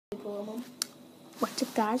your mum. What's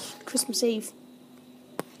up, guys? Christmas Eve.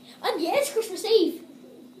 And yeah, it's Christmas Eve.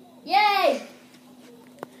 Yay!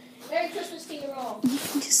 Merry Christmas to you all. You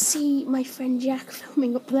can just see my friend Jack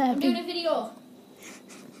filming up there. I'm doing a video.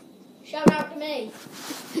 Shout out to me.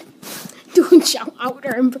 Don't shout out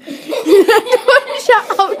to him. Don't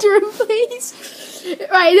shout out to him, please.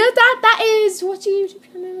 Right, that is, what's your YouTube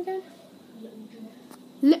channel name again?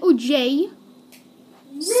 Little J.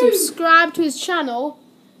 Subscribe to his channel,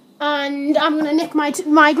 and I'm gonna nick my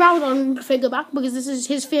Groudon figure back because this is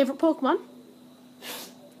his favourite Pokemon.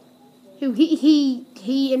 Who he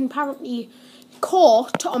apparently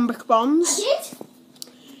caught on Brick Bronze. I did?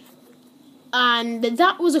 And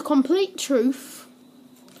that was a complete truth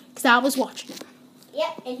because I was watching it.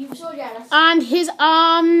 Yep, and you were so jealous. And his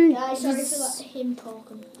Guys, sorry for him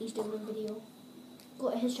talking. He's doing a video.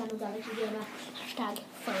 Go to his channel, Galaxy Gamer.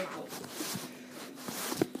 #follow.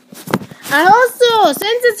 And also,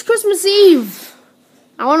 since it's Christmas Eve,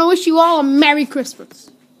 I want to wish you all a Merry Christmas.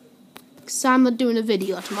 Because I'm not doing a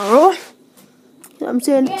video tomorrow. I'm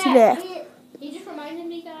doing it today. He just reminded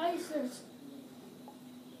me, guys, that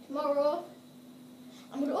tomorrow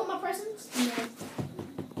I'm going to open my presents. And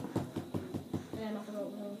then I'm not going to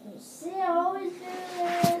open them. See, I always do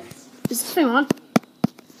it. Is this thing on?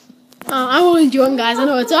 I'm always joking, guys. I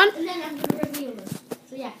know it's on. And then I'm going to reveal them.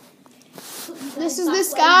 So, yeah. This is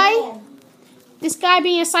this guy. This guy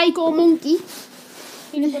being a psycho monkey.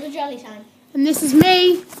 Peanut butter jelly time. And this is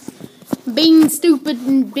me. Being stupid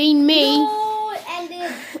and being me. No, it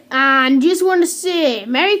ended. And just want to say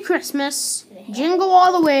Merry Christmas. Jingle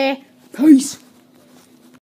all the way. Peace.